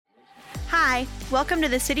Hi, welcome to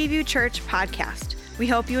the City View Church podcast. We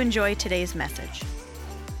hope you enjoy today's message.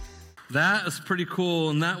 That is pretty cool,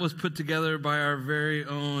 and that was put together by our very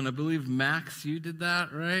own, I believe, Max. You did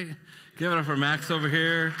that, right? Give it up for Max over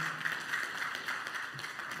here.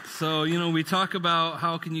 So, we talk about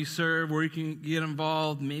how can you serve, where you can get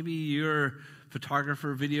involved. Maybe you're a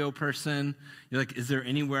photographer, video person. You're like, is there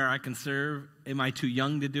anywhere I can serve? Am I too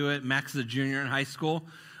young to do it? Max is a junior in high school.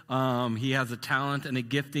 He has a talent and a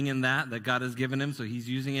gifting in that God has given him, so he's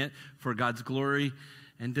using it for God's glory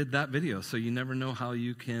and did that video. So you never know how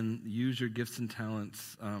you can use your gifts and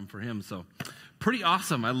talents for him. So pretty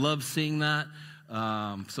awesome. I love seeing that.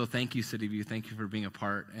 So thank you, City View. Thank you for being a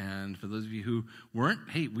part. And for those of you who weren't,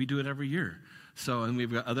 hey, we do it every year. So, and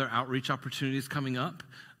we've got other outreach opportunities coming up.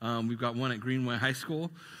 We've got one at Greenway High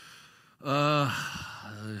School. I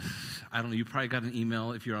don't know. You probably got an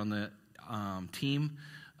email if you're on the team.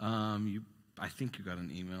 I think you got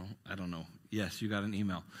an email. I don't know. Yes, you got an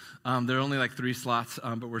email. There are only like 3 slots,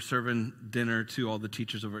 but we're serving dinner to all the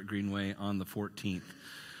teachers over at Greenway on the 14th.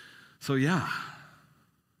 So yeah.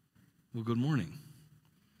 Well, good morning.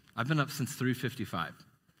 I've been up since 3:55.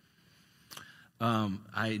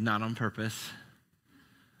 Not on purpose.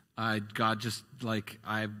 I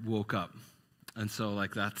woke up. And so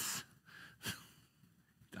that's,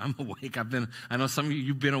 I'm awake. I know some of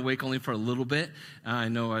you've been awake only for a little bit. I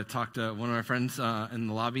know I talked to one of my friends in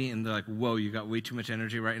the lobby, and they're like, whoa, you got way too much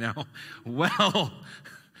energy right now. Well,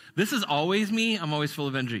 this is always me. I'm always full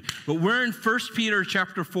of energy. But we're in 1 Peter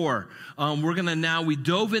chapter 4. We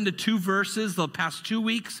dove into 2 verses the past 2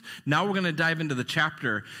 weeks. Now we're going to dive into the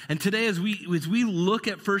chapter. And today as we look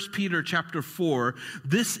at 1 Peter chapter 4,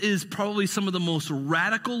 this is probably some of the most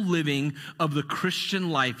radical living of the Christian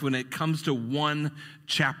life when it comes to one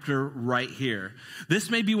chapter right here. This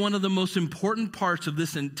may be one of the most important parts of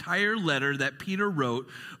this entire letter that Peter wrote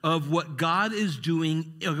of what God is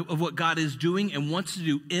doing and wants to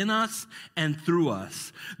do in us and through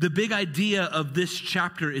us. The big idea of this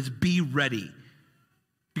chapter is be ready.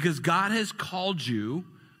 Because God has called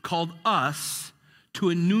us to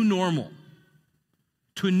a new normal.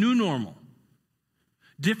 To a new normal.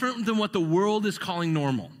 Different than what the world is calling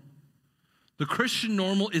normal. The Christian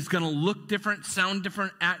normal is going to look different, sound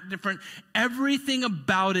different, act different. Everything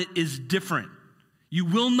about it is different. You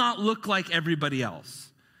will not look like everybody else.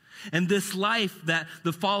 And this life that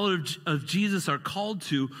the followers of Jesus are called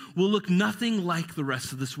to will look nothing like the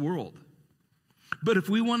rest of this world. But if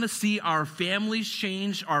we want to see our families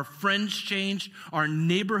changed, our friends changed, our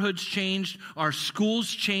neighborhoods changed, our schools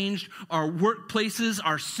changed, our workplaces,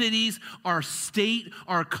 our cities, our state,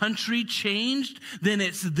 our country changed, then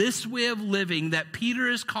it's this way of living that Peter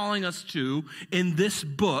is calling us to in this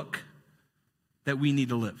book that we need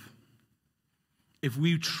to live. If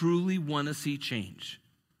we truly want to see change.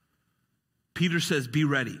 Peter says, be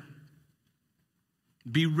ready.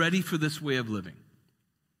 Be ready for this way of living.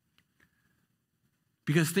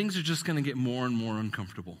 Because things are just going to get more and more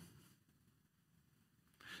uncomfortable.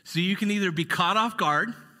 So you can either be caught off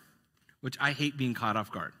guard, which I hate being caught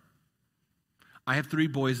off guard. I have 3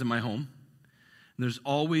 boys in my home, and there's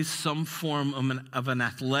always some form of an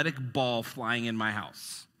athletic ball flying in my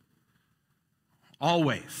house.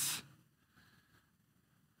 Always.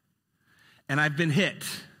 And I've been hit.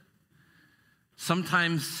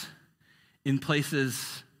 Sometimes in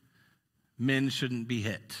places men shouldn't be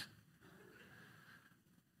hit.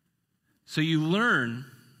 So you learn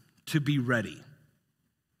to be ready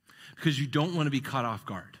because you don't want to be caught off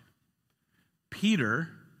guard. Peter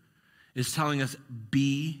is telling us,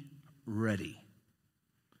 be ready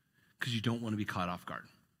because you don't want to be caught off guard.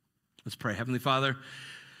 Let's pray. Heavenly Father,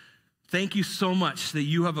 thank you so much that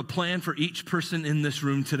you have a plan for each person in this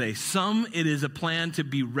room today. Some, it is a plan to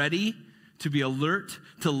be ready, to be alert,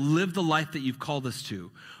 to live the life that you've called us to.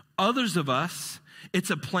 Others of us,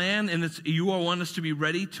 it's a plan, and you want us to be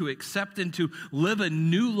ready to accept and to live a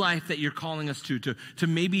new life that you're calling us to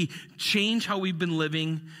maybe change how we've been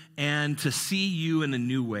living and to see you in a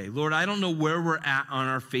new way. Lord, I don't know where we're at on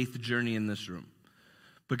our faith journey in this room,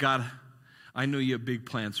 but God, I know you have big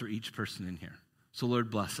plans for each person in here. So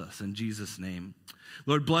Lord, bless us in Jesus' name.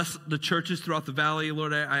 Lord, bless the churches throughout the valley.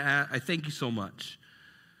 Lord, I thank you so much.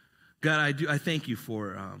 God, I thank you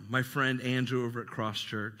for my friend Andrew over at Cross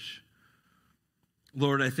Church.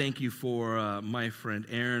 Lord, I thank you for my friend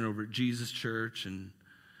Aaron over at Jesus Church. And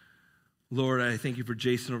Lord, I thank you for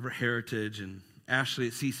Jason over at Heritage and Ashley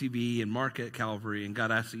at CCB and Mark at Calvary. And God,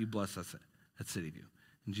 I ask that you bless us at City View.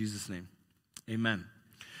 In Jesus' name, amen.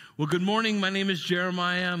 Well, good morning. My name is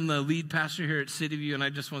Jeremiah. I'm the lead pastor here at City View. And I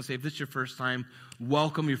just want to say, if this is your first time,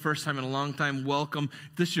 welcome. Your first time in a long time, welcome.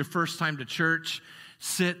 If this is your first time to church,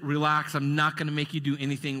 Sit, relax. I'm not going to make you do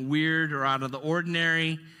anything weird or out of the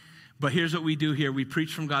ordinary. But here's what we do here. We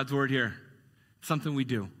preach from God's word here. It's something we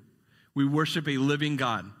do. We worship a living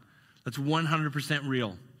God. That's 100%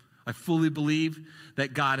 real. I fully believe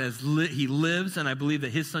that God He lives, and I believe that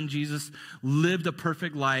his son Jesus lived a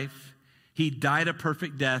perfect life. He died a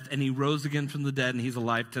perfect death, and he rose again from the dead, and he's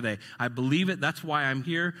alive today. I believe it. That's why I'm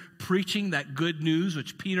here preaching that good news,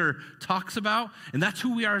 which Peter talks about, and that's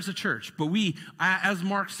who we are as a church. But we, as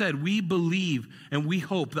Mark said, we believe and we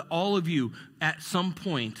hope that all of you at some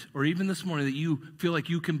point, or even this morning, that you feel like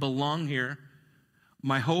you can belong here.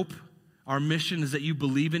 My hope, our mission is that you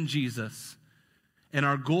believe in Jesus, and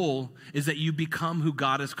our goal is that you become who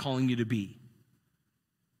God is calling you to be.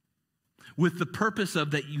 With the purpose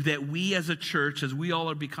of that we as a church, as we all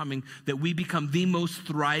are becoming, that we become the most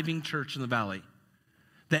thriving church in the valley.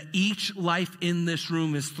 That each life in this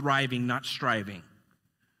room is thriving, not striving.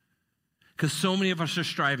 Because so many of us are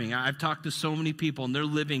striving. I've talked to so many people, and they're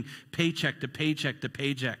living paycheck to paycheck to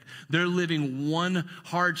paycheck. They're living one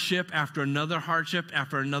hardship after another hardship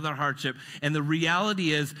after another hardship. And the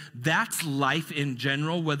reality is, that's life in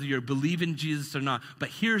general, whether you believe in Jesus or not. But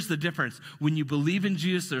here's the difference. When you believe in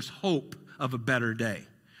Jesus, there's hope of a better day.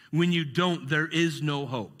 When you don't, there is no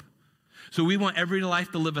hope. So we want every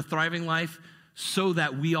life to live a thriving life so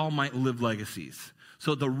that we all might live legacies.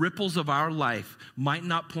 So the ripples of our life might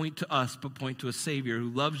not point to us, but point to a Savior who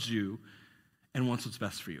loves you and wants what's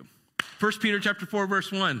best for you. 1 Peter chapter 4,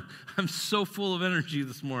 verse 1. I'm so full of energy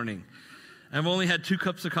this morning. I've only had 2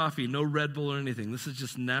 cups of coffee, no Red Bull or anything. This is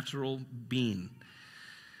just natural bean.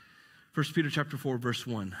 1 Peter chapter 4, verse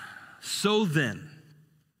 1. So then,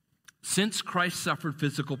 since Christ suffered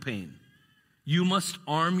physical pain, you must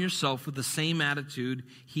arm yourself with the same attitude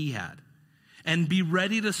he had, and be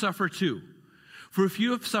ready to suffer too. For if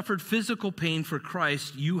you have suffered physical pain for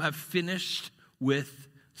Christ, you have finished with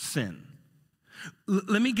sin.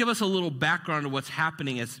 Let me give us a little background of what's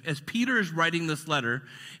happening. As Peter is writing this letter,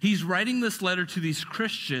 he's writing this letter to these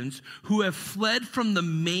Christians who have fled from the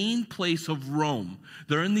main place of Rome.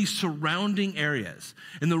 They're in these surrounding areas.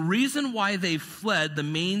 And the reason why they fled the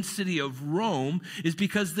main city of Rome is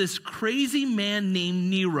because this crazy man named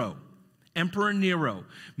Nero, Emperor Nero.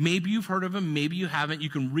 Maybe you've heard of him, maybe you haven't. You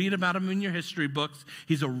can read about him in your history books.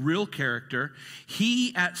 He's a real character.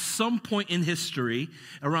 He, at some point in history,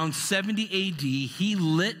 around 70 AD, he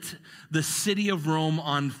lit the city of Rome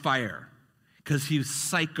on fire because he was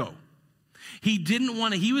psycho. He didn't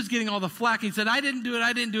want to, he was getting all the flack. He said, I didn't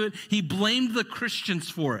do it. He blamed the Christians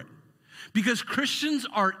for it because Christians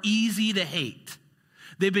are easy to hate.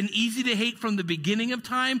 They've been easy to hate from the beginning of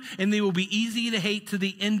time, and they will be easy to hate to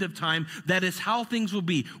the end of time. That is how things will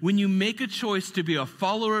be. When you make a choice to be a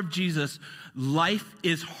follower of Jesus, life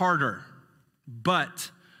is harder,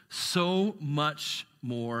 but so much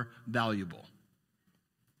more valuable.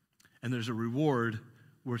 And there's a reward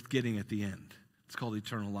worth getting at the end. It's called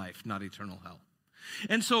eternal life, not eternal hell.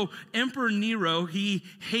 And so Emperor Nero, he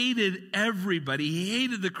hated everybody. He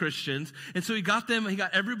hated the Christians. And so he got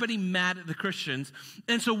everybody mad at the Christians.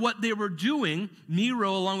 And so what they were doing,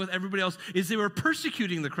 Nero along with everybody else, is they were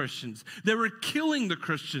persecuting the Christians. They were killing the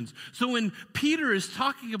Christians. So when Peter is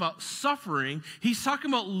talking about suffering, he's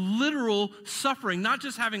talking about literal suffering, not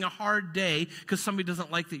just having a hard day because somebody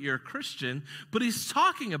doesn't like that you're a Christian, but he's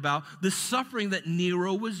talking about the suffering that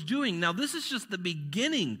Nero was doing. Now, this is just the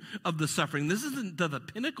beginning of the suffering. This isn't the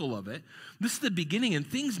pinnacle of it. This is the beginning. And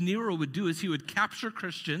things Nero would do is he would capture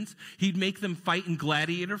Christians. He'd make them fight in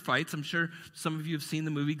gladiator fights. I'm sure some of you have seen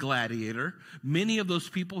the movie Gladiator. Many of those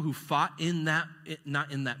people who fought in that,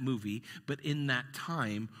 not in that movie, but in that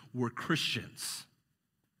time were Christians.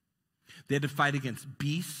 They had to fight against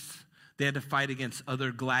beasts. They had to fight against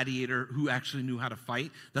other gladiator who actually knew how to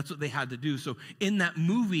fight. That's what they had to do. So in that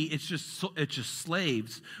movie, it's just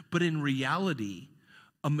slaves. But in reality,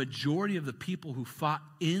 a majority of the people who fought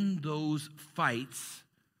in those fights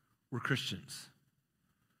were Christians,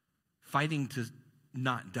 fighting to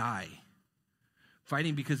not die,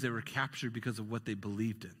 fighting because they were captured because of what they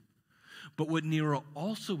believed in. But what Nero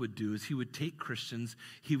also would do is he would take Christians,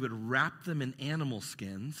 he would wrap them in animal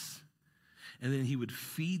skins, and then he would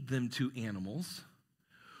feed them to animals,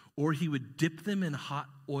 or he would dip them in hot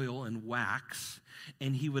oil and wax,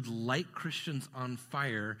 and he would light Christians on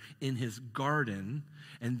fire in his garden,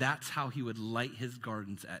 and that's how he would light his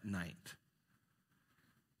gardens at night.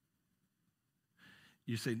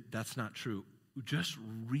 You say, that's not true. Just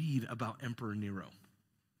read about Emperor Nero.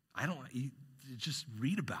 Just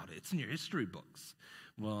read about it. It's in your history books.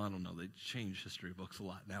 Well, I don't know. They change history books a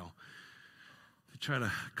lot now. They try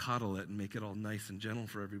to coddle it and make it all nice and gentle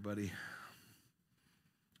for everybody.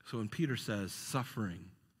 So when Peter says suffering,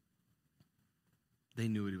 they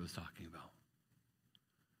knew what he was talking about.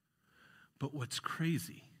 But what's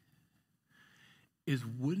crazy is,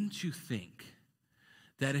 wouldn't you think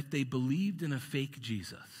that if they believed in a fake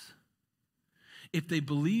Jesus, if they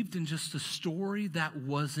believed in just a story that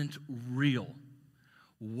wasn't real,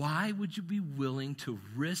 why would you be willing to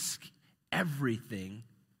risk everything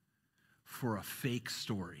for a fake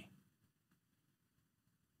story?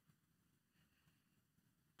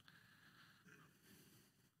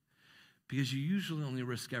 Because you usually only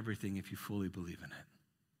risk everything if you fully believe in it.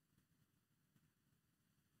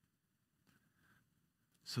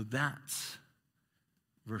 So that's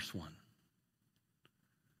verse 1.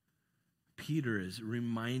 Peter is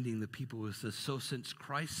reminding the people who says, so since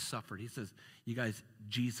Christ suffered, he says, you guys,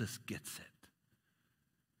 Jesus gets it.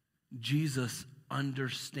 Jesus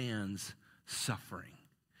understands suffering.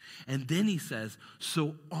 And then he says,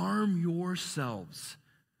 so arm yourselves.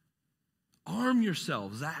 Arm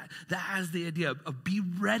yourselves. That has the idea of be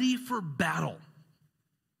ready for battle.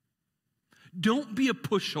 Don't be a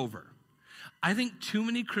pushover. I think too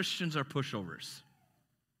many Christians are pushovers.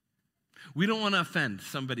 We don't want to offend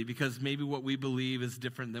somebody because maybe what we believe is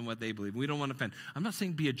different than what they believe. We don't want to offend. I'm not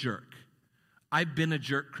saying be a jerk. I've been a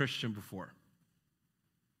jerk Christian before.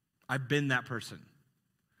 I've been that person.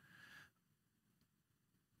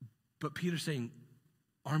 But Peter's saying,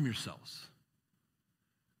 arm yourselves.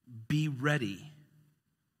 Be ready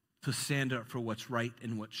to stand up for what's right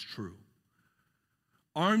and what's true.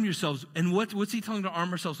 Arm yourselves. And what's he telling to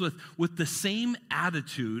arm ourselves with? With the same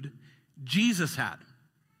attitude Jesus had.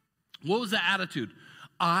 What was the attitude?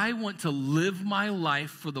 I want to live my life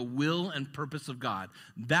for the will and purpose of God.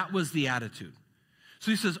 That was the attitude. So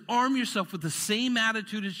he says, arm yourself with the same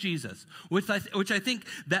attitude as Jesus, which I think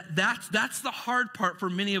that's the hard part for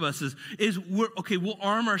many of us is we'll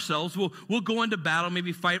arm ourselves, we'll go into battle,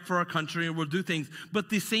 maybe fight for our country, or we'll do things, but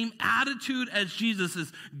the same attitude as Jesus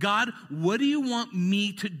is, God, what do you want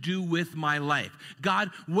me to do with my life? God,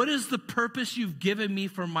 what is the purpose you've given me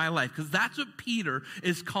for my life? Because that's what Peter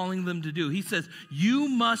is calling them to do. He says, you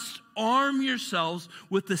must arm yourselves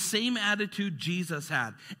with the same attitude Jesus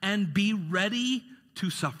had and be ready to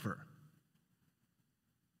suffer.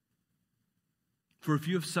 For if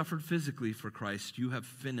you have suffered physically for Christ, you have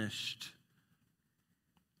finished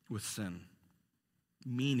with sin.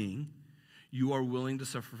 Meaning, you are willing to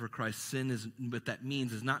suffer for Christ. Sin is, what that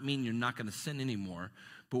means is not mean you're not going to sin anymore,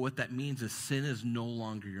 but what that means is sin is no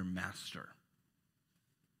longer your master.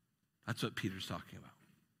 That's what Peter's talking about.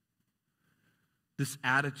 This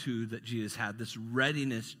attitude that Jesus had, this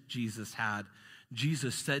readiness Jesus had,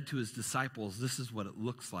 Jesus said to his disciples, this is what it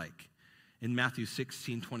looks like. In Matthew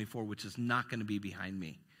 16:24, which is not going to be behind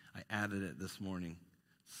me. I added it this morning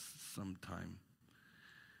sometime.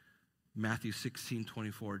 Matthew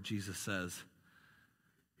 16:24, Jesus says,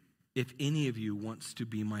 if any of you wants to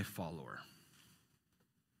be my follower,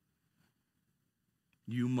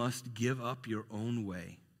 you must give up your own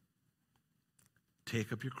way,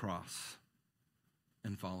 take up your cross,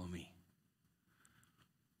 and follow me.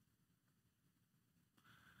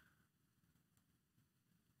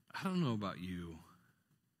 I don't know about you,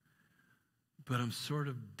 but I'm sort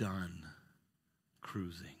of done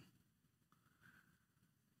cruising.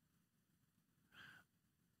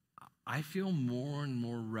 I feel more and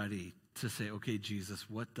more ready to say, okay, Jesus,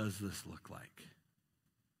 what does this look like?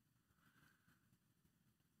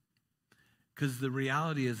 Because the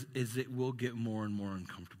reality is it will get more and more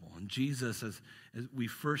uncomfortable. And Jesus, as we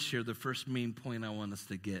first hear, the first main point I want us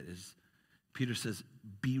to get is, Peter says,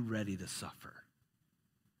 be ready to suffer.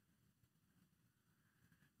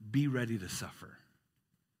 Be ready to suffer.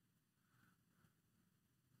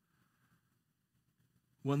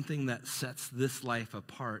 One thing that sets this life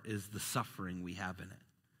apart is the suffering we have in it.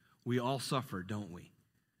 We all suffer, don't we?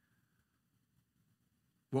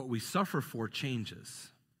 What we suffer for changes.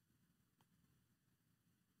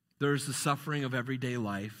 There's the suffering of everyday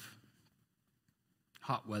life,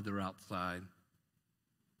 hot weather outside,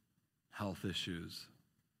 health issues.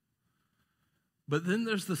 But then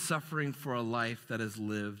there's the suffering for a life that is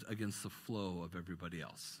lived against the flow of everybody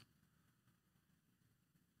else.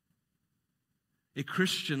 A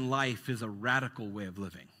Christian life is a radical way of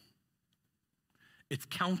living. It's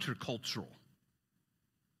countercultural.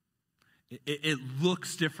 It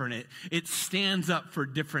looks different. It stands up for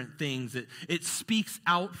different things. It speaks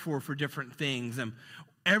out for different things. And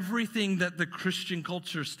everything that the Christian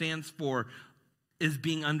culture stands for is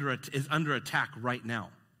under attack right now.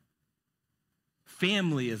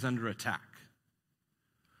 Family is under attack.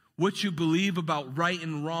 What you believe about right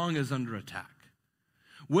and wrong is under attack.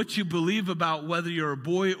 What you believe about whether you're a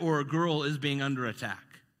boy or a girl is being under attack.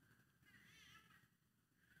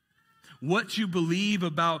 what you believe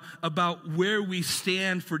about where we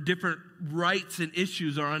stand for different rights and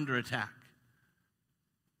issues are under attack.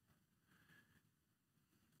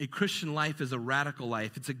 A Christian life is a radical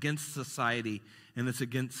life. It's against society and it's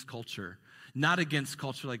against culture. Not against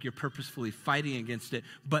culture like you're purposefully fighting against it,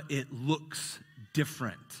 but it looks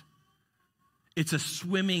different. It's a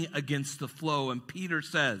swimming against the flow. And Peter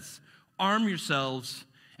says, arm yourselves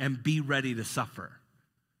and be ready to suffer.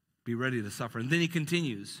 Be ready to suffer. And then he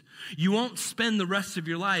continues, you won't spend the rest of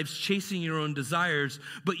your lives chasing your own desires,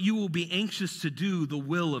 but you will be anxious to do the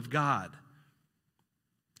will of God.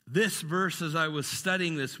 This verse, as I was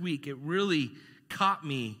studying this week, it really caught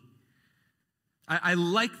me. I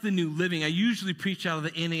like the New Living. I usually preach out of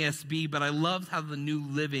the NASB, but I loved how the New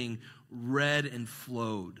Living read and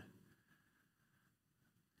flowed.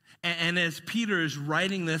 And as Peter is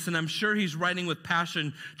writing this, and I'm sure he's writing with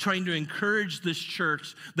passion, trying to encourage this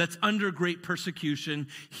church that's under great persecution,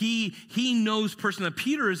 he knows personally that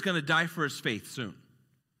Peter is going to die for his faith soon.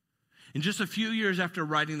 In just a few years after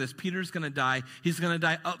writing this, Peter's going to die. He's going to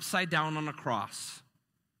die upside down on a cross.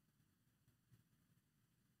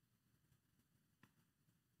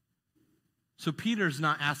 So Peter's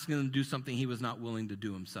not asking them to do something he was not willing to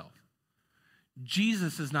do himself.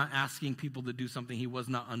 Jesus is not asking people to do something he was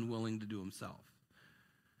not unwilling to do himself.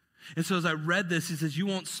 And so as I read this, he says, you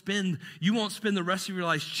won't spend the rest of your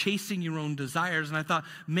life chasing your own desires. And I thought,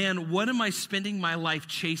 man, what am I spending my life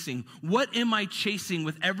chasing? What am I chasing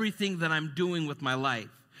with everything that I'm doing with my life?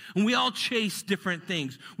 And we all chase different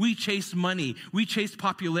things. We chase money. We chase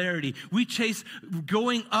popularity. We chase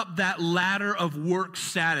going up that ladder of work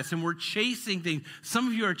status. And we're chasing things. Some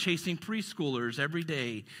of you are chasing preschoolers every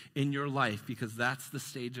day in your life because that's the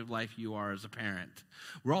stage of life you are as a parent.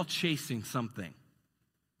 We're all chasing something.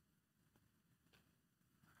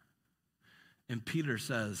 And Peter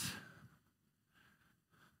says,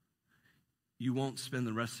 you won't spend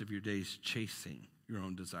the rest of your days chasing your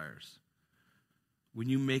own desires. When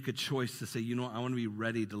you make a choice to say, you know what, I want to be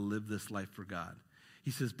ready to live this life for God.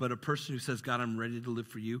 He says, but a person who says, God, I'm ready to live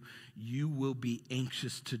for you, you will be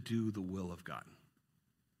anxious to do the will of God.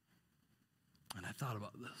 And I thought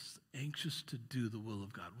about this, anxious to do the will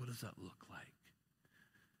of God. What does that look like?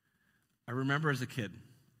 I remember as a kid,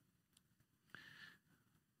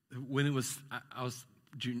 when it was, I was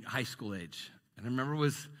high school age, and I remember it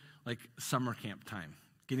was like summer camp time,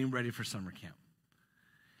 getting ready for summer camp.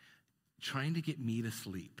 Trying to get me to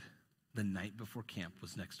sleep the night before camp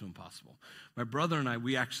was next to impossible. My brother and I,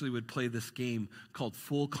 we actually would play this game called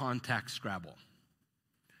Full Contact Scrabble.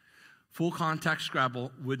 Full Contact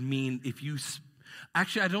Scrabble would mean if you,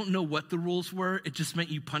 actually I don't know what the rules were, it just meant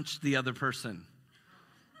you punched the other person.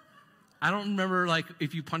 I don't remember, like,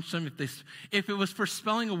 if you punched them, if it was for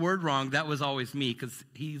spelling a word wrong, that was always me, because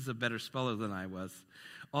he's a better speller than I was.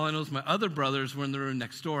 All I know is my other brothers were in the room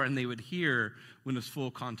next door, and they would hear when it was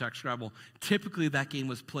Full Contact Scrabble. Typically, that game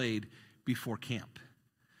was played before camp,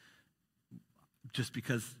 just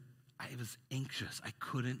because I was anxious. I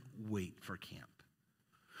couldn't wait for camp.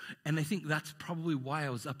 And I think that's probably why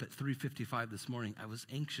I was up at 3:55 this morning. I was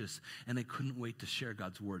anxious, and I couldn't wait to share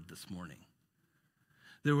God's word this morning.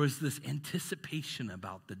 There was this anticipation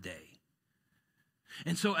about the day.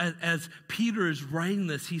 And so as Peter is writing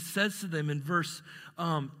this, he says to them in verse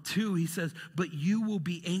 2, he says, but you will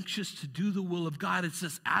be anxious to do the will of God. It's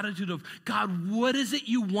this attitude of, God, what is it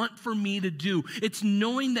you want for me to do? It's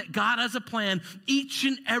knowing that God has a plan each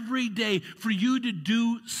and every day for you to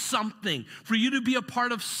do something, for you to be a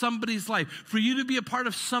part of somebody's life, for you to be a part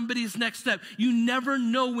of somebody's next step. You never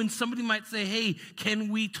know when somebody might say, hey, can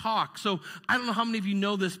we talk? So I don't know how many of you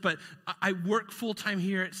know this, but I work full-time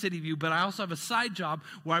here at City View, but I also have a side job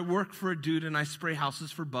where I work for a dude and I spray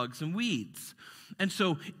houses for bugs and weeds. And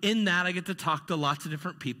so in that, I get to talk to lots of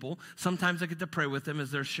different people. Sometimes I get to pray with them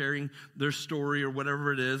as they're sharing their story or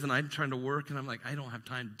whatever it is, and I'm trying to work, and I'm like, I don't have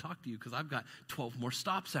time to talk to you because I've got 12 more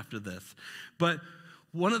stops after this. But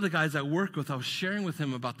one of the guys I work with, I was sharing with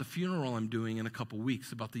him about the funeral I'm doing in a couple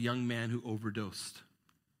weeks, about the young man who overdosed.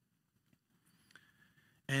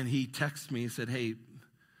 And he texted me and said, hey,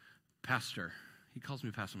 Pastor. He calls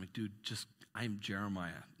me Pastor. I'm like, dude, I'm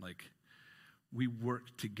Jeremiah. Like, we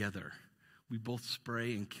work together. We both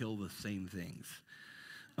spray and kill the same things.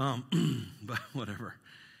 But whatever.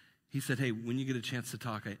 He said, hey, when you get a chance to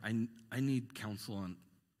talk, I need counsel on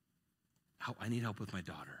how I need help with my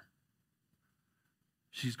daughter.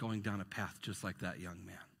 She's going down a path just like that young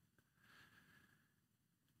man.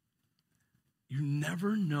 You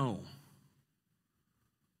never know.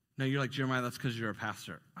 Now you're like, Jeremiah, that's because you're a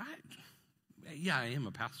pastor. Yeah, I am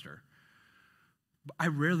a pastor. But I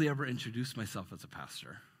rarely ever introduce myself as a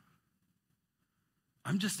pastor.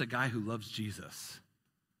 I'm just a guy who loves Jesus.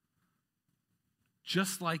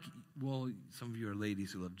 Just like, well, some of you are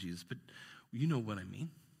ladies who love Jesus, but you know what I mean.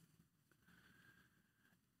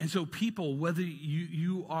 And so people, whether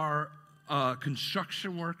you are a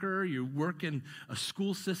construction worker, you work in a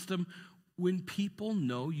school system, when people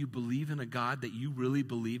know you believe in a God that you really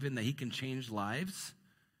believe in, that he can change lives,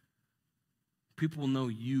 people will know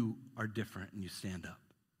you are different and you stand up.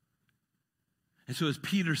 And so as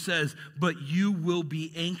Peter says, but you will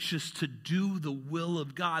be anxious to do the will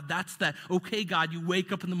of God. That's that, okay, God, you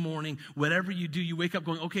wake up in the morning, whatever you do, you wake up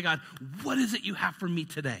going, okay, God, what is it you have for me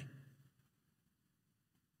today?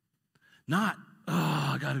 Not,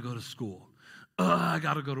 I got to go to school. I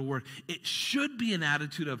got to go to work. It should be an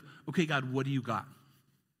attitude of, okay, God, what do you got?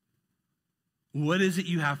 What is it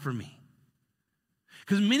you have for me?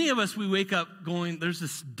 Because many of us, we wake up going, there's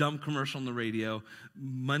this dumb commercial on the radio,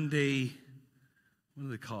 Monday, what do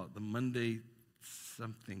they call it? The Monday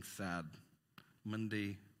something sad.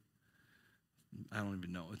 Monday, I don't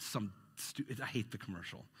even know. It's some stupid, I hate the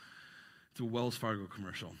commercial. It's a Wells Fargo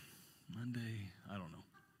commercial. Monday, I don't know.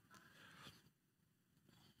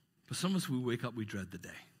 But some of us, we wake up, we dread the day.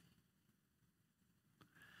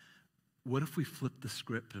 What if we flip the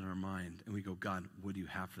script in our mind and we go, God, what do you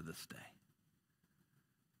have for this day?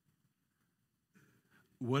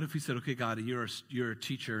 What if we said, okay, God, you're a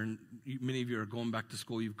teacher, and many of you are going back to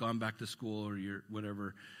school, you've gone back to school, or you're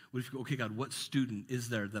whatever. What if you go, okay, God, what student is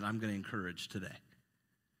there that I'm going to encourage today?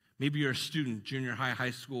 Maybe you're a student, junior high,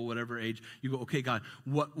 high school, whatever age. You go, okay, God,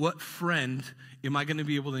 what friend am I going to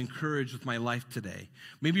be able to encourage with my life today?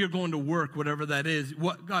 Maybe you're going to work, whatever that is.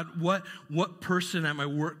 God, what person at my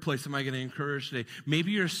workplace am I going to encourage today?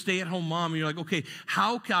 Maybe you're a stay-at-home mom, and you're like, okay,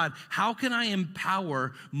 how can I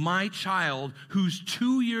empower my child who's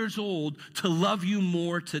 2 years old to love you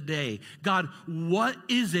more today? God, what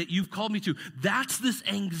is it you've called me to? That's this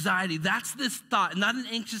anxiety. That's this thought. Not an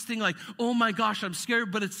anxious thing like, oh my gosh, I'm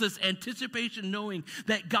scared, but it's this anticipation knowing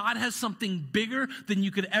that God has something bigger than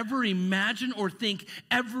you could ever imagine or think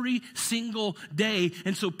every single day.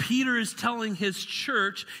 And so Peter is telling his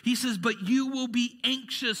church, he says, but you will be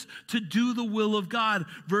anxious to do the will of God.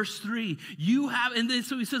 Verse 3, and then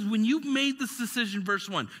so he says, when you've made this decision, verse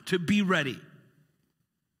 1, to be ready.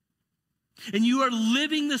 And you are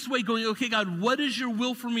living this way going, okay, God, what is your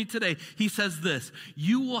will for me today? He says this,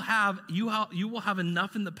 you will have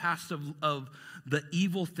enough in the past of the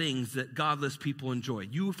evil things that godless people enjoy.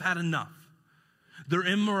 You've had enough. Their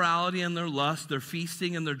immorality and their lust, their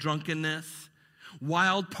feasting and their drunkenness,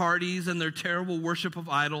 wild parties and their terrible worship of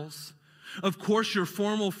idols. Of course, your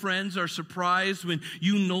formal friends are surprised when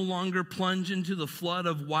you no longer plunge into the flood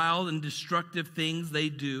of wild and destructive things they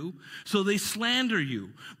do. So they slander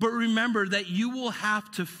you. But remember that you will have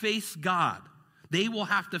to face God. They will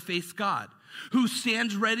have to face God, who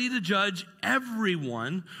stands ready to judge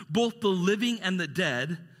everyone, both the living and the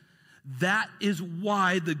dead. That is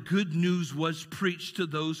why the good news was preached to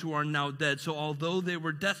those who are now dead. So although they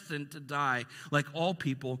were destined to die like all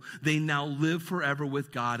people, they now live forever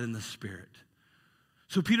with God in the Spirit.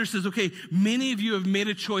 So Peter says, okay, many of you have made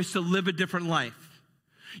a choice to live a different life.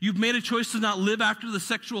 You've made a choice to not live after the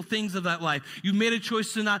sexual things of that life. You've made a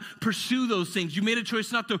choice to not pursue those things. You made a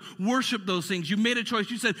choice not to worship those things. You made a choice.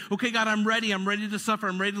 You said, okay, God, I'm ready. I'm ready to suffer.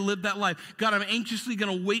 I'm ready to live that life. God, I'm anxiously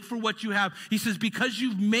going to wait for what you have. He says, because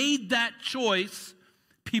you've made that choice,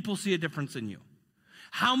 people see a difference in you.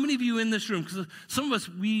 How many of you in this room, because some of us,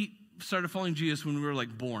 we started following Jesus when we were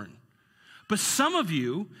like born. But some of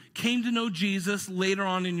you came to know Jesus later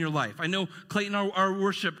on in your life. I know Clayton,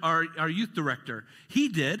 our youth director, he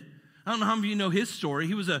did. I don't know how many of you know his story.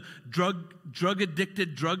 He was a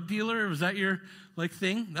drug-addicted drug dealer. Was that your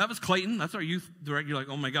thing? That was Clayton. That's our youth director. You're like,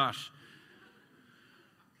 oh my gosh.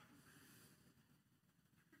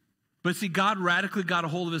 But see, God radically got a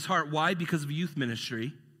hold of his heart. Why? Because of youth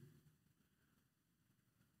ministry.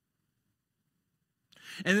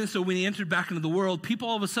 And then so when he entered back into the world, people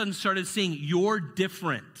all of a sudden started seeing, you're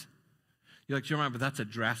different. You're like, Jeremiah, but that's a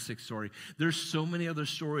drastic story. There's so many other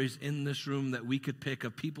stories in this room that we could pick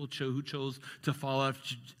of people who chose to follow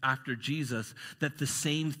after Jesus, that the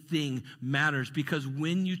same thing matters. Because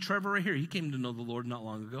Trevor right here, he came to know the Lord not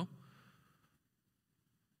long ago.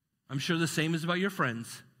 I'm sure the same is about your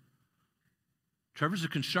friends. Trevor's a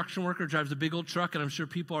construction worker, drives a big old truck, and I'm sure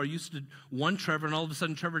people are used to one Trevor, and all of a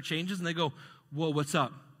sudden Trevor changes, and they go, whoa, what's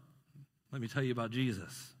up? Let me tell you about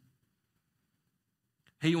Jesus.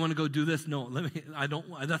 Hey, you want to go do this? No,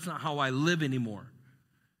 that's not how I live anymore.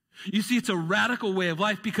 You see, it's a radical way of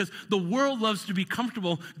life because the world loves to be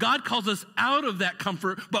comfortable. God calls us out of that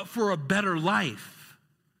comfort, but for a better life.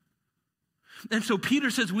 And so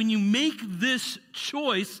Peter says, when you make this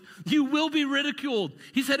choice, you will be ridiculed.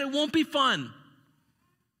 He said, it won't be fun.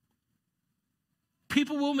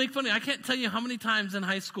 People will make fun of me. I can't tell you how many times in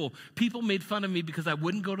high school people made fun of me because I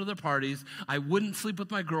wouldn't go to their parties, I wouldn't sleep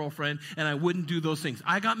with my girlfriend, and I wouldn't do those things.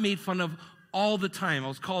 I got made fun of all the time. I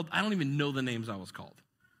was called, I don't even know the names I was called.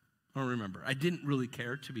 I don't remember. I didn't really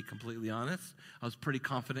care, to be completely honest. I was pretty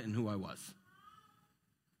confident in who I was.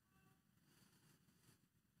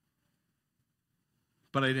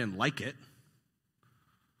 But I didn't like it.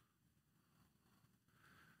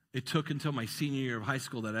 It took until my senior year of high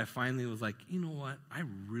school that I finally was like, you know what? I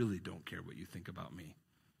really don't care what you think about me.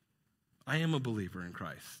 I am a believer in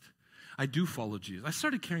Christ. I do follow Jesus. I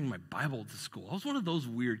started carrying my Bible to school. I was one of those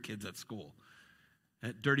weird kids at school,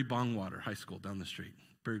 at Dirty Bongwater High School down the street.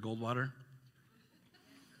 Barry Goldwater.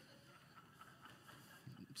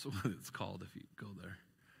 That's what it's called if you go there.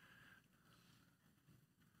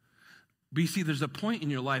 But you see, there's a point in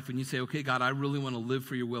your life when you say, okay, God, I really want to live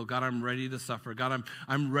for your will. God, I'm ready to suffer. God,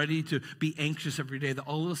 I'm ready to be anxious every day. That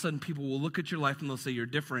all of a sudden people will look at your life and they'll say you're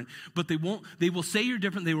different. But they will say you're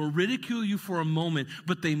different. They will ridicule you for a moment.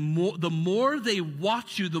 But the more they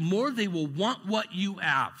watch you, the more they will want what you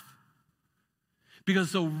have.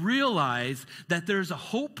 Because they'll realize that there's a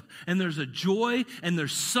hope and there's a joy and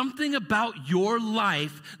there's something about your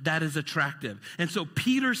life that is attractive. And so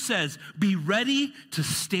Peter says, be ready to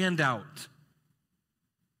stand out.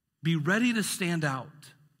 Be ready to stand out.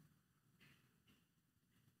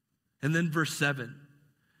 And then verse 7,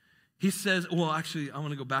 he says, well, actually, I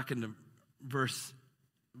want to go back into those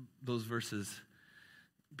verses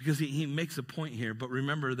because he makes a point here. But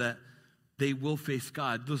remember that they will face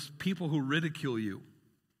God. Those people who ridicule you.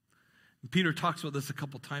 Peter talks about this a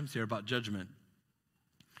couple times here about judgment.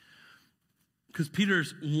 Because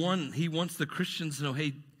he wants the Christians to know,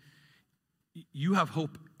 hey, you have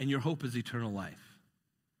hope and your hope is eternal life.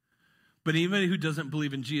 But anybody who doesn't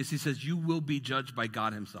believe in Jesus, he says, you will be judged by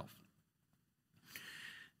God himself.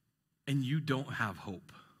 And you don't have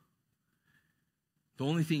hope. The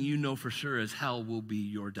only thing you know for sure is hell will be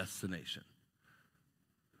your destination.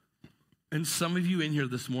 And some of you in here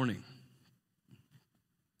this morning,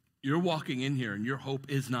 you're walking in here and your hope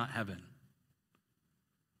is not heaven.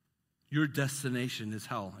 Your destination is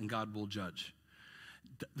hell and God will judge.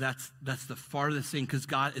 That's the farthest thing because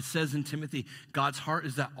God, it says in Timothy, God's heart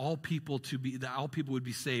is that all people would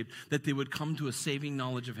be saved, that they would come to a saving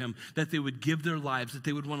knowledge of him, that they would give their lives, that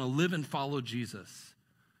they would want to live and follow Jesus.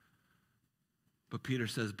 But Peter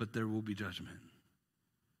says, but there will be judgment.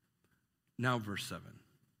 Now verse 7.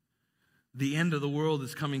 The end of the world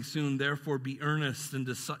is coming soon, therefore be earnest and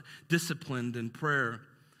disciplined in prayer.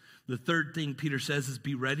 The third thing Peter says is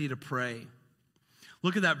be ready to pray.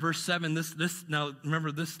 Look at that verse 7. Now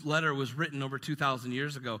remember, this letter was written over 2,000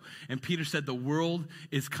 years ago, and Peter said the world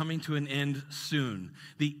is coming to an end soon.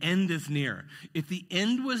 The end is near. If the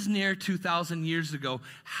end was near 2,000 years ago,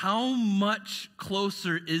 how much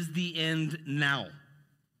closer is the end now?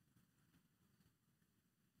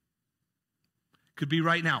 Could be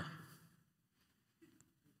right now.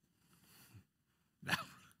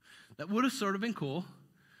 That would have sort of been cool,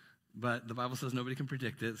 but the Bible says nobody can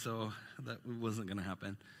predict it, so that wasn't going to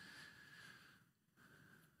happen.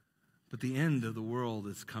 But the end of the world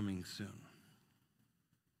is coming soon.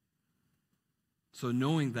 So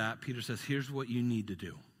knowing that, Peter says, here's what you need to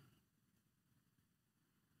do.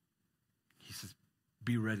 He says,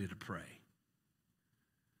 be ready to pray.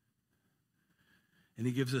 And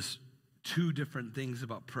he gives us two different things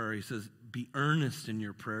about prayer. He says, be earnest in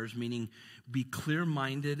your prayers, meaning be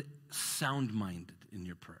clear-minded, sound-minded in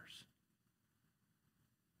your prayers.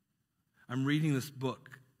 I'm reading this book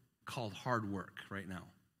called Hard Work right now.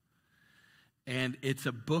 And it's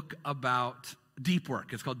a book about deep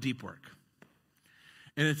work. It's called Deep Work.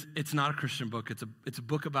 And it's not a Christian book. It's a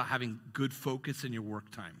book about having good focus in your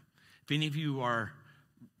work time. If any of you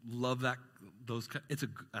love that,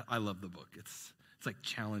 I love the book. It's like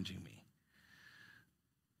challenging me.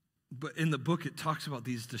 But in the book, it talks about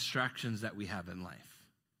these distractions that we have in life.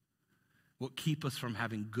 What keep us from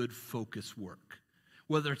having good focused work.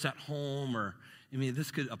 Whether it's at home or,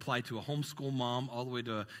 this could apply to a homeschool mom all the way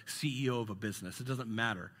to a CEO of a business. It doesn't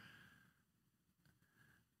matter.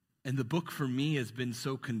 And the book for me has been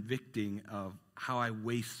so convicting of how I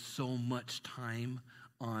waste so much time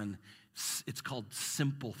on, it's called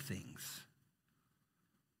simple things.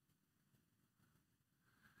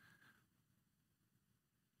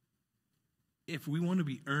 If we want to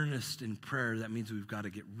be earnest in prayer, that means we've got to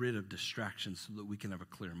get rid of distractions so that we can have a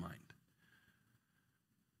clear mind.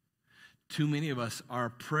 Too many of us, our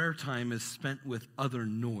prayer time is spent with other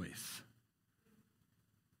noise.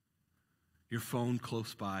 your phone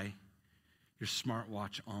close by, your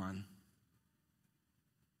smartwatch on.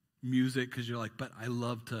 Music, because you're like, but I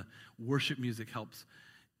love to worship. Music helps.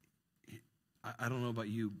 I don't know about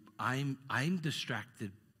you. I'm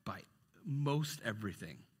distracted by most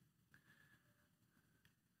everything.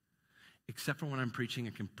 Except for when I'm preaching,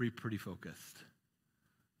 I can be pretty focused.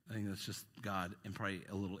 I think that's just God and probably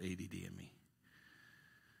a little ADD in me.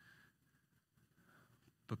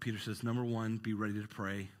 But Peter says, number one, be ready to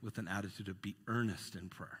pray with an attitude of be earnest in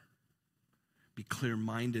prayer. Be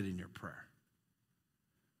clear-minded in your prayer.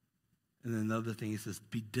 And then the other thing he says,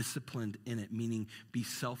 be disciplined in it, meaning be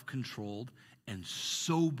self-controlled and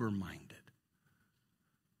sober-minded.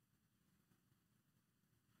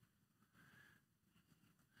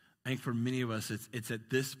 I think for many of us, it's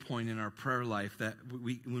at this point in our prayer life that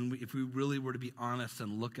if we really were to be honest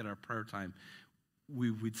and look at our prayer time,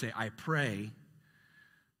 we'd say, I pray,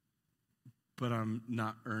 but I'm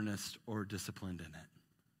not earnest or disciplined in it.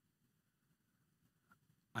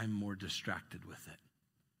 I'm more distracted with it.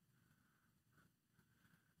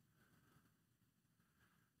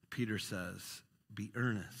 Peter says, be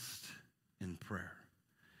earnest in prayer.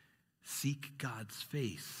 Seek God's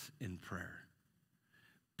face in prayer.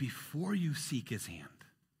 Before you seek his hand,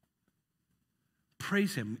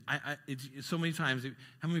 praise him. It's so many times,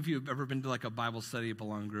 how many of you have ever been to like a Bible study, a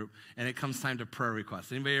belong group, and it comes time to prayer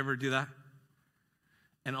requests? Anybody ever do that?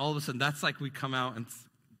 And all of a sudden, that's like we come out and,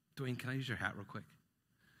 Dwayne, can I use your hat real quick?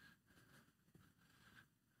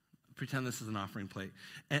 Pretend this is an offering plate.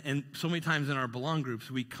 And so many times in our belong groups,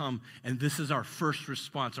 we come, and this is our first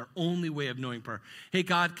response, our only way of knowing prayer. Hey,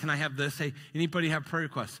 God, can I have this? Hey, anybody have prayer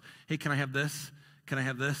requests? Hey, can I have this? Can I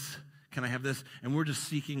have this? Can I have this? And we're just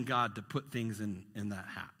seeking God to put things in that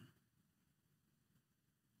hat.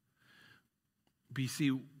 But you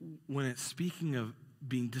see, when it's speaking of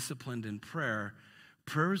being disciplined in prayer,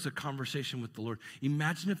 prayer is a conversation with the Lord.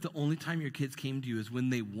 Imagine if the only time your kids came to you is when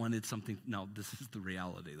they wanted something. No, this is the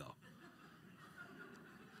reality, though.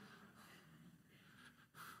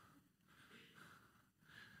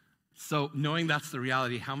 So knowing that's the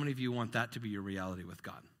reality, how many of you want that to be your reality with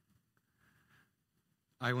God?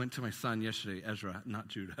 I went to my son yesterday, Ezra, not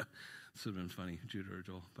Judah. This would have been funny, Judah or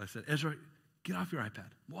Joel. But I said, Ezra, get off your iPad.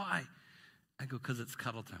 Why? I go, because it's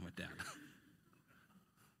cuddle time with Dad.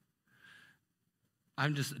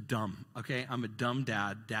 I'm just dumb, okay? I'm a dumb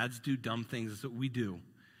dad. Dads do dumb things. That's what we do.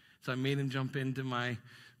 So I made him jump into my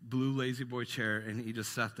blue lazy boy chair, and he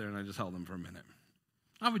just sat there, and I just held him for a minute.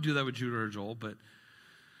 I would do that with Judah or Joel, but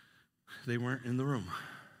they weren't in the room.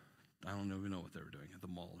 I don't even know what they were doing at the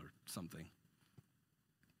mall or something.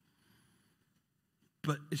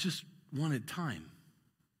 But it's just wanted time.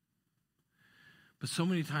 But so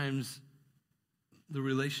many times, the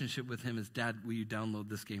relationship with him is, Dad, will you download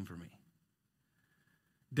this game for me?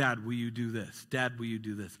 Dad, will you do this? Dad, will you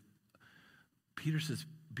do this? Peter says,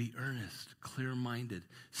 be earnest, clear-minded.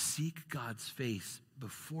 Seek God's face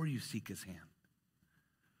before you seek his hand.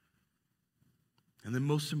 And then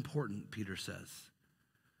most important, Peter says,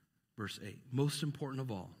 verse 8, most important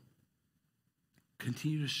of all,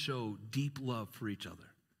 continue to show deep love for each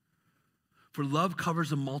other. For love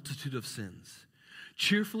covers a multitude of sins.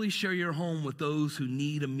 Cheerfully share your home with those who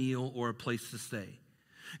need a meal or a place to stay.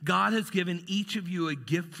 God has given each of you a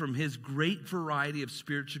gift from his great variety of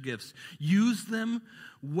spiritual gifts. Use them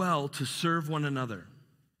well to serve one another.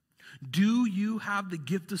 Do you have the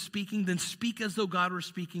gift of speaking? Then speak as though God were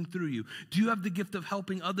speaking through you. Do you have the gift of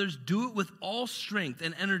helping others? Do it with all strength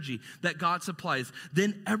and energy that God supplies.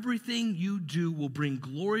 Then everything you do will bring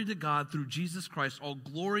glory to God through Jesus Christ. All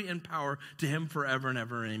glory and power to him forever and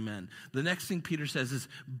ever. Amen. The next thing Peter says is,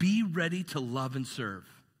 be ready to love and serve.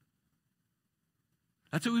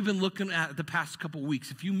 That's what we've been looking at the past couple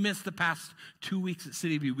weeks. If you missed the past 2 weeks at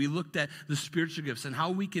City View, we looked at the spiritual gifts and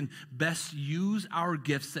how we can best use our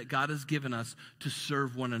gifts that God has given us to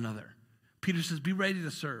serve one another. Peter says, be ready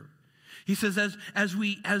to serve. He says, as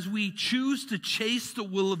we choose to chase the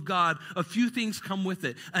will of God, a few things come with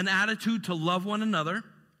it. An attitude to love one another,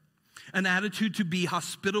 an attitude to be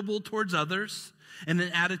hospitable towards others, and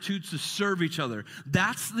an attitude to serve each other.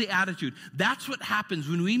 That's the attitude. That's what happens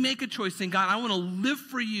when we make a choice saying, God, I want to live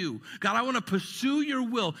for you. God, I want to pursue your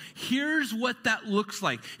will. Here's what that looks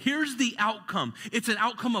like. Here's the outcome. It's an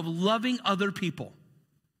outcome of loving other people.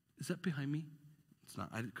 Is that behind me? It's not.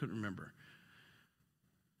 I couldn't remember.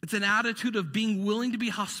 It's an attitude of being willing to be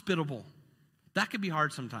hospitable. That can be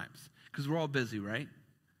hard sometimes because we're all busy, right?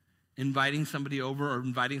 Inviting somebody over or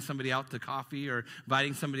inviting somebody out to coffee or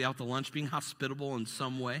inviting somebody out to lunch, being hospitable in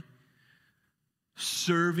some way.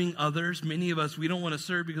 Serving others. Many of us, we don't want to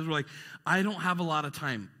serve because we're like, I don't have a lot of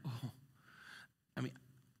time. Oh,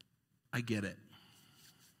 I get it.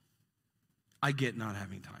 I get not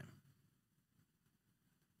having time.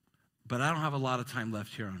 But I don't have a lot of time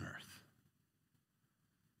left here on earth.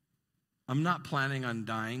 I'm not planning on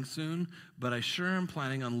dying soon, but I sure am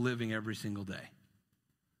planning on living every single day.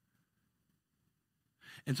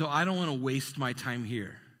 And so I don't want to waste my time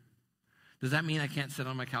here. Does that mean I can't sit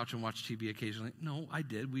on my couch and watch TV occasionally? No, I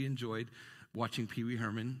did. We enjoyed watching Pee Wee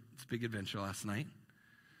Herman's Big Adventure last night.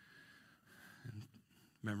 In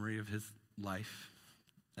memory of his life,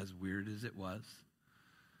 as weird as it was.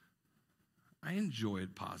 I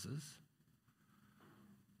enjoyed pauses.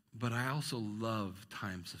 But I also love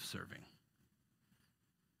times of serving.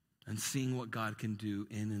 And seeing what God can do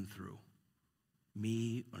in and through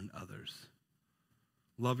me and others.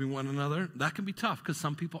 Loving one another, that can be tough because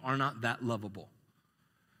some people are not that lovable.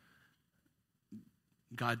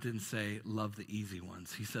 God didn't say love the easy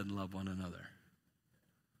ones. He said love one another.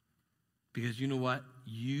 Because you know what?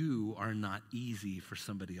 You are not easy for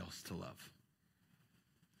somebody else to love.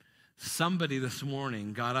 Somebody this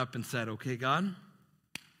morning got up and said, okay, God,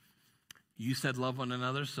 you said love one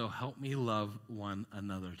another, so help me love one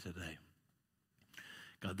another today.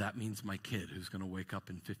 God, that means my kid who's going to wake up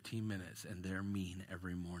in 15 minutes and they're mean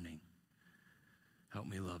every morning. Help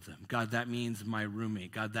me love them. God, that means my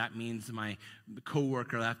roommate. God, that means my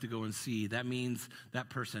coworker I have to go and see. That means that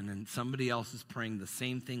person, and somebody else is praying the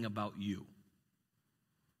same thing about you.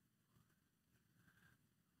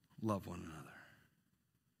 Love one another.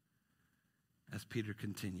 As Peter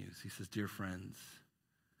continues, he says, dear friends,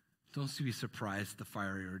 don't be surprised at the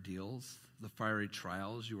fiery ordeals, the fiery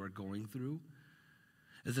trials you are going through,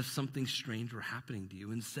 as if something strange were happening to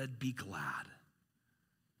you. Instead, be glad.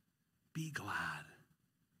 Be glad.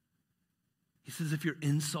 He says if you're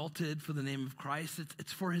insulted for the name of Christ,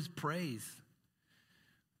 it's for his praise.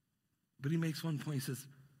 But he makes one point. He says,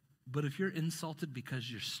 but if you're insulted because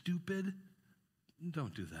you're stupid,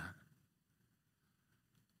 don't do that.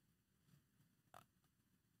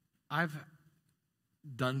 I've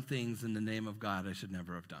done things in the name of God I should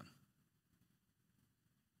never have done.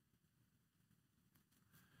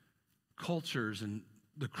 Cultures and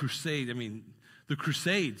the Crusades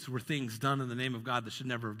were things done in the name of God that should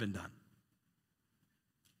never have been done.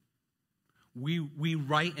 We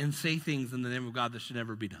write and say things in the name of God that should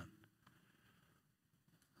never be done.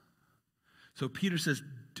 So Peter says,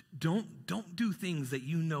 don't do things that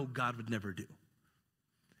you know God would never do.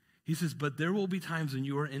 He says, but there will be times when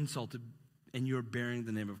you are insulted and you are bearing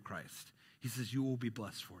the name of Christ. He says, you will be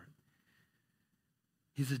blessed for it.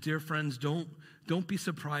 He says, dear friends, don't be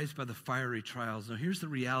surprised by the fiery trials. Now, here's the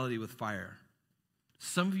reality with fire.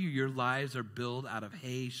 Some of you, your lives are built out of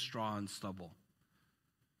hay, straw, and stubble.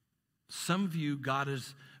 Some of you, God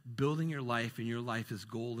is building your life, and your life is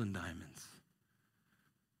gold and diamonds.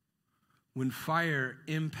 When fire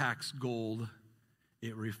impacts gold,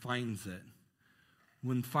 it refines it.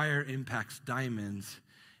 When fire impacts diamonds,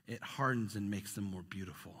 it hardens and makes them more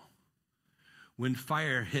beautiful. When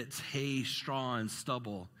fire hits hay, straw, and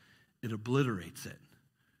stubble, it obliterates it.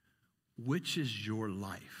 Which is your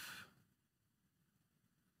life?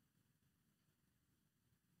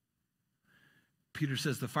 Peter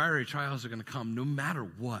says the fiery trials are going to come no matter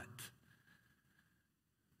what.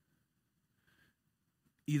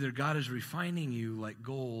 Either God is refining you like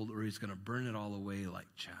gold or he's going to burn it all away like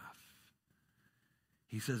chaff.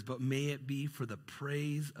 He says, but may it be for the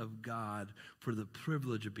praise of God, for the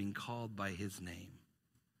privilege of being called by his name.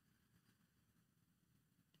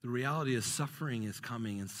 The reality is suffering is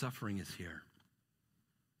coming and suffering is here.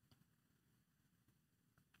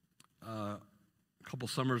 A couple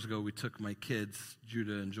summers ago, we took my kids,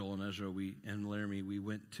 Judah and Joel and Ezra, and Laramie, we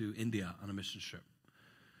went to India on a mission trip.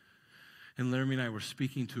 And Laramie and I were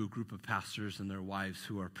speaking to a group of pastors and their wives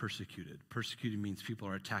who are persecuted. Persecuted means people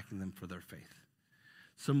are attacking them for their faith.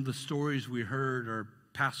 Some of the stories we heard are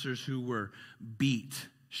pastors who were beat,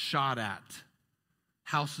 shot at,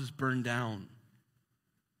 houses burned down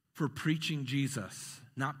for preaching Jesus,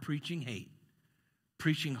 not preaching hate,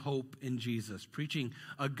 preaching hope in Jesus, preaching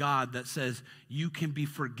a God that says you can be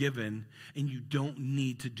forgiven and you don't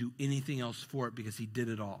need to do anything else for it because he did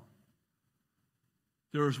it all.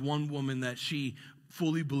 There was one woman that she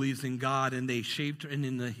fully believes in God, and they shaved her, and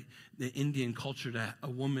in the Indian culture, a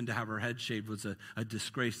woman to have her head shaved was a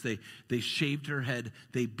disgrace. They shaved her head,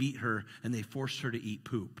 they beat her, and they forced her to eat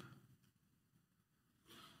poop.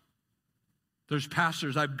 There's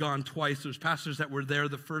pastors, I've gone twice, there's pastors that were there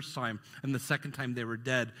the first time, and the second time they were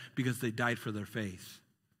dead because they died for their faith.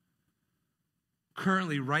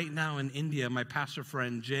 currently, right now in India, my pastor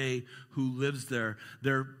friend Jay, who lives there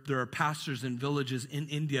are pastors in villages in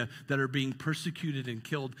India that are being persecuted and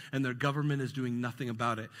killed, and their government is doing nothing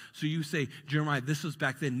about it. So you say, Jeremiah, this was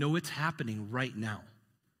back then. No, it's happening right now.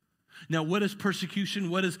 Now, what does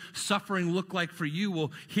persecution, what does suffering look like for you?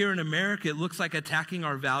 Well, here in America, it looks like attacking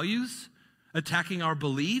our values, attacking our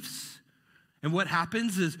beliefs. And what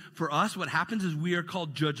happens is, for us, we are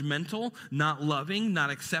called judgmental, not loving,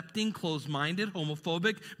 not accepting, closed-minded,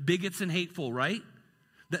 homophobic, bigots, and hateful, right?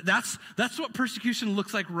 That's what persecution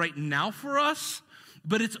looks like right now for us,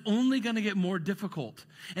 but it's only going to get more difficult.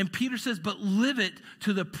 And Peter says, but live it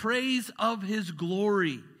to the praise of his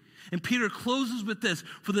glory. And Peter closes with this,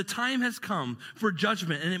 for the time has come for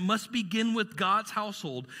judgment, and it must begin with God's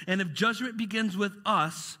household. And if judgment begins with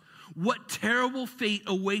us, what terrible fate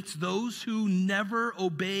awaits those who never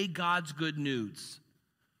obey God's good news?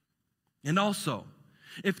 And also,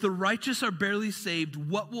 if the righteous are barely saved,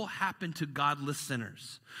 what will happen to godless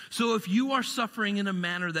sinners? So if you are suffering in a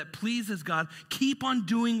manner that pleases God, keep on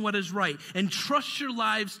doing what is right and trust your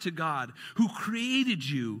lives to God, who created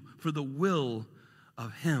you for the will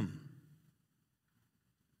of him.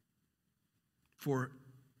 For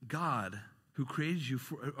God, who created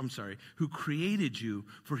you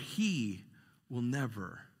for he will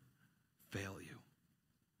never fail you.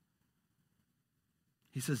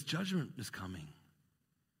 He says judgment is coming.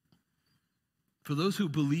 For those who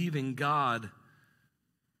believe in God,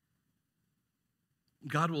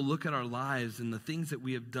 God will look at our lives and the things that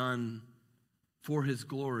we have done for his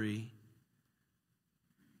glory.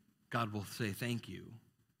 God will say thank you.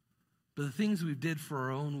 But the things we did for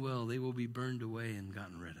our own will, they will be burned away and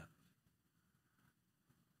gotten rid of.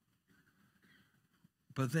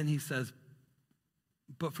 But then he says,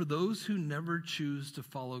 but for those who never choose to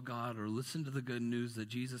follow God or listen to the good news that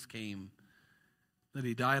Jesus came, that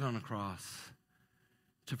he died on a cross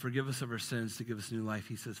to forgive us of our sins, to give us new life,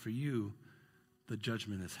 he says, for you, the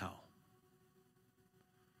judgment is hell.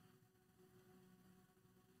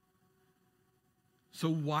 So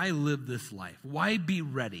why live this life? Why be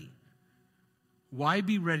ready? Why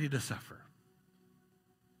be ready to suffer?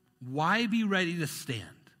 Why be ready to stand?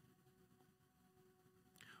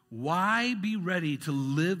 Why be ready to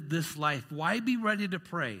live this life? Why be ready to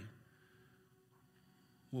pray?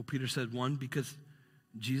 Well, Peter said, one, because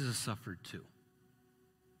Jesus suffered too.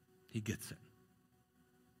 He gets it.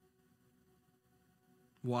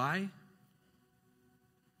 Why?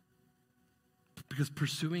 Because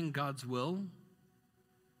pursuing God's will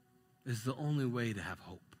is the only way to have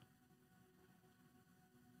hope.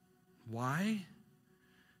 Why?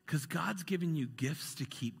 Because God's given you gifts to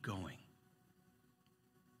keep going.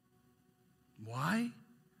 Why?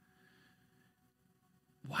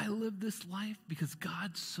 Why live this life? Because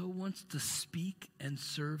God so wants to speak and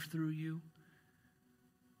serve through you.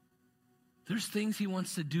 There's things he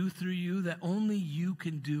wants to do through you that only you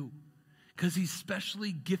can do, because he's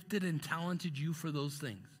specially gifted and talented you for those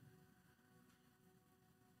things.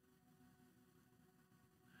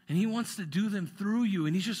 And he wants to do them through you,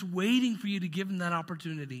 and he's just waiting for you to give him that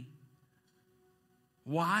opportunity.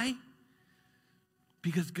 Why?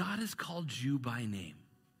 Because God has called you by name.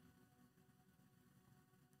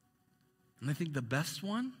 And I think the best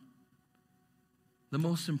one, the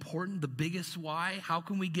most important, the biggest why, how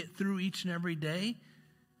can we get through each and every day?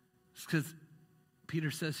 It's because Peter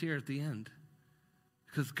says here at the end,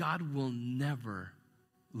 because God will never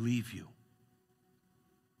leave you.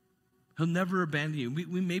 He'll never abandon you.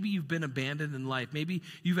 Maybe you've been abandoned in life. Maybe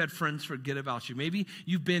you've had friends forget about you. Maybe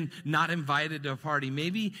you've been not invited to a party.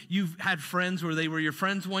 Maybe you've had friends where they were your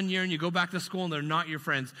friends one year and you go back to school and they're not your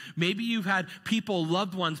friends. Maybe you've had people,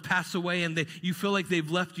 loved ones, pass away and you feel like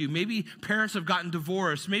they've left you. Maybe parents have gotten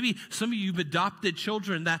divorced. Maybe some of you have adopted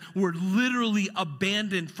children that were literally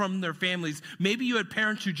abandoned from their families. Maybe you had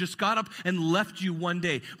parents who just got up and left you one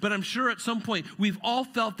day. But I'm sure at some point we've all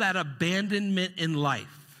felt that abandonment in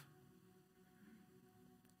life.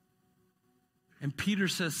 And Peter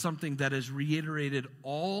says something that is reiterated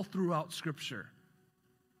all throughout Scripture.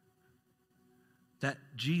 That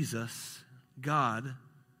Jesus, God,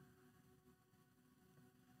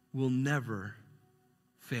 will never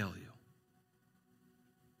fail you.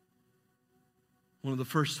 One of the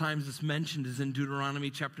first times it's mentioned is in Deuteronomy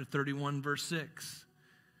chapter 31, verse 6.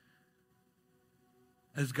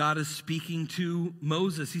 As God is speaking to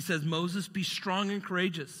Moses, he says, Moses, be strong and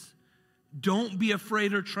courageous. Don't be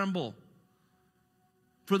afraid or tremble.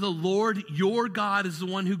 For the Lord, your God, is the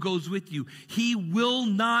one who goes with you. He will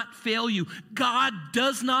not fail you. God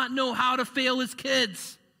does not know how to fail his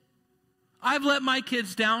kids. I've let my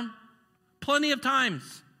kids down plenty of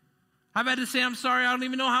times. I've had to say I'm sorry. I don't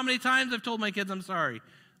even know how many times I've told my kids I'm sorry.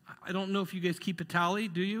 I don't know if you guys keep a tally.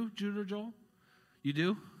 Do you, Jude or Joel? You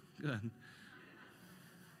do? Good.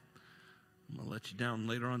 I'm going to let you down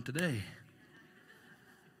later on today.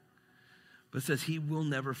 But it says he will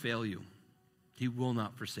never fail you. He will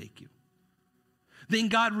not forsake you. Then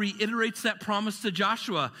God reiterates that promise to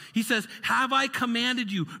Joshua. He says, have I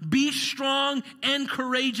commanded you? Be strong and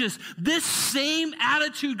courageous. This same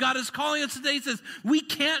attitude God is calling us today. He says, we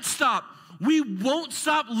can't stop. We won't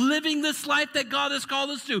stop living this life that God has called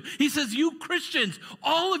us to. He says, you Christians,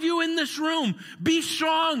 all of you in this room, be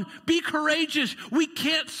strong, be courageous. We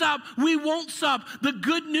can't stop. We won't stop. The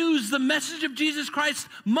good news, the message of Jesus Christ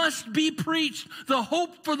must be preached. The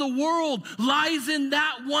hope for the world lies in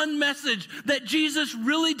that one message, that Jesus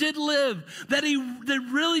really did live, that he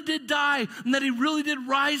really did die, and that he really did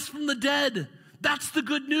rise from the dead. That's the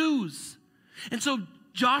good news. And so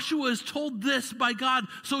Joshua is told this by God,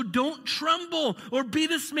 so don't tremble or be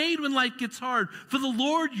dismayed when life gets hard, for the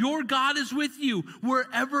Lord your God is with you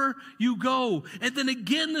wherever you go. And then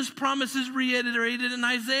again, this promise is reiterated in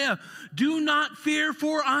Isaiah. Do not fear,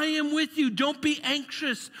 for I am with you. Don't be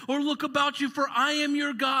anxious or look about you, for I am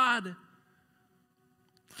your God.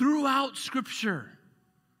 Throughout Scripture,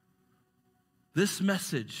 this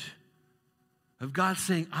message of God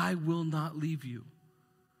saying, I will not leave you.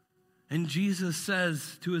 And Jesus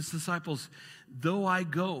says to his disciples, though I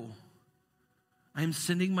go, I am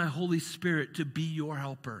sending my Holy Spirit to be your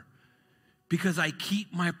helper, because I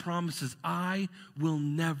keep my promises. I will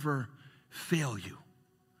never fail you.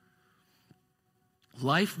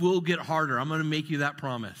 Life will get harder. I'm going to make you that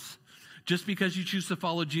promise. Just because you choose to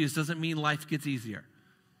follow Jesus doesn't mean life gets easier.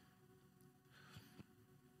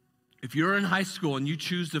 If you're in high school and you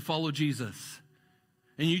choose to follow Jesus,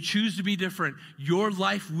 and you choose to be different, your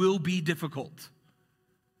life will be difficult.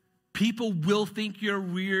 People will think you're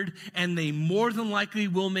weird, and they more than likely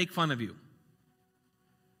will make fun of you.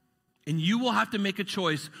 And you will have to make a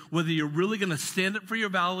choice whether you're really going to stand up for your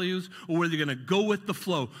values or whether you're going to go with the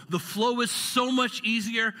flow. The flow is so much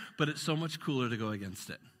easier, but it's so much cooler to go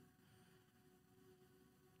against it.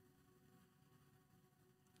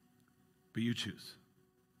 But you choose.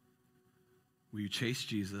 Will you chase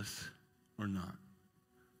Jesus or not?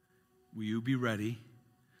 Will you be ready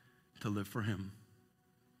to live for him?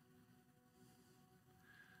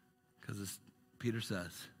 Because as Peter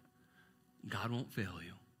says, God won't fail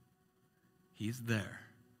you. He's there.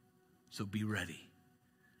 So be ready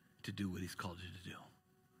to do what he's called you to do.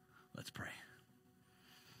 Let's pray.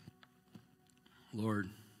 Lord,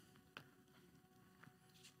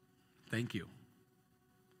 thank you.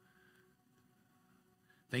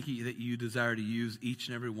 Thank you that you desire to use each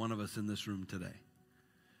and every one of us in this room today.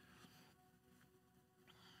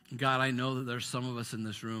 God, I know that there's some of us in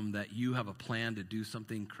this room that you have a plan to do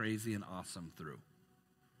something crazy and awesome through.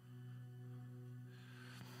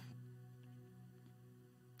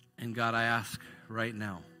 And God, I ask right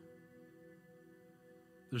now,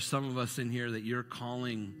 there's some of us in here that you're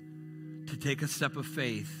calling to take a step of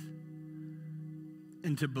faith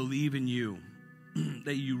and to believe in you,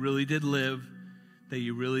 that you really did live, that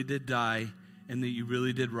you really did die, and that you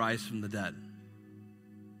really did rise from the dead.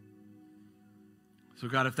 So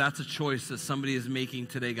God, if that's a choice that somebody is making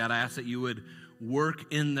today, God, I ask that you would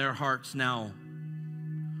work in their hearts now.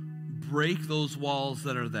 Break those walls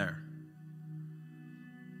that are there.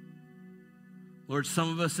 Lord, some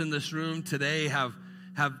of us in this room today have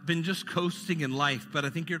been just coasting in life, but I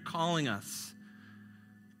think you're calling us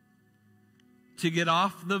to get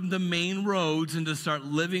off the main roads and to start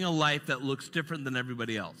living a life that looks different than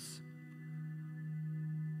everybody else.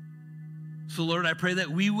 So Lord, I pray that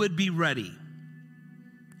we would be ready.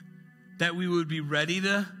 That we would be ready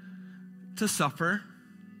to suffer,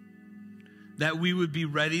 that we would be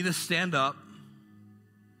ready to stand up,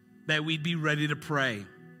 that we'd be ready to pray.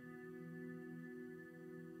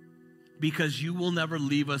 Because you will never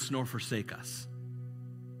leave us nor forsake us.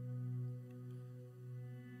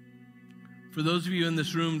 For those of you in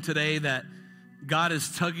this room today that God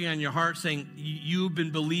is tugging on your heart saying you've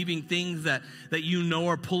been believing things that you know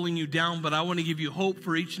are pulling you down, but I want to give you hope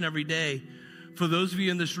for each and every day. For those of you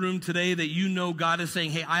in this room today that you know God is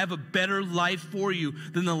saying, hey, I have a better life for you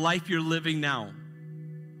than the life you're living now.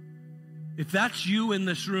 If that's you in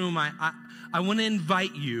this room, I want to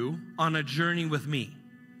invite you on a journey with me.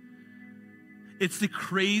 It's the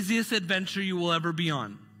craziest adventure you will ever be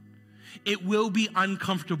on. It will be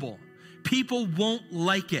uncomfortable. People won't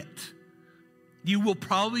like it. You will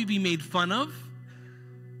probably be made fun of.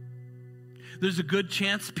 There's a good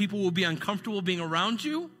chance people will be uncomfortable being around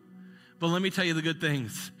you. But let me tell you the good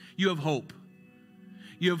things. You have hope.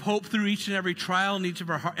 You have hope through each and every trial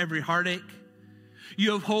and every heartache.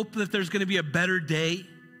 You have hope that there's going to be a better day.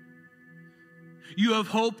 You have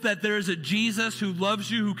hope that there is a Jesus who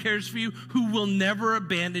loves you, who cares for you, who will never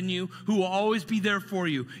abandon you, who will always be there for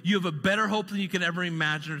you. You have a better hope than you can ever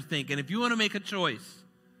imagine or think. And if you want to make a choice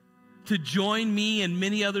to join me and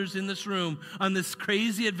many others in this room on this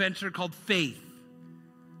crazy adventure called faith,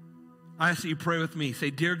 I ask that you pray with me.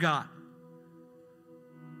 Say, "Dear God,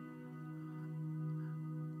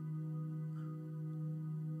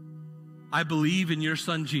 I believe in your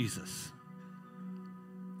Son, Jesus.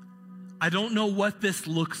 I don't know what this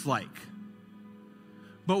looks like,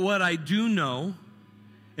 but what I do know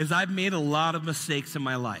is I've made a lot of mistakes in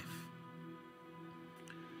my life.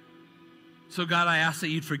 So God, I ask that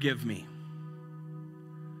you'd forgive me.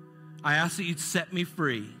 I ask that you'd set me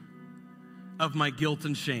free of my guilt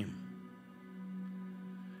and shame.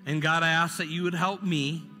 And God, I ask that you would help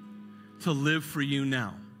me to live for you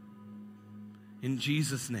now. In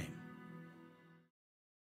Jesus' name."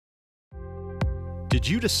 Did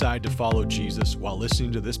you decide to follow Jesus while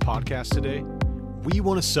listening to this podcast today? We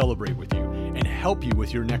want to celebrate with you and help you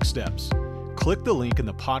with your next steps. Click the link in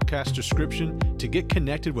the podcast description to get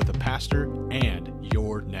connected with a pastor and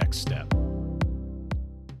your next step.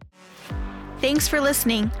 Thanks for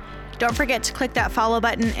listening. Don't forget to click that follow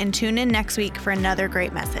button and tune in next week for another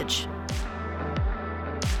great message.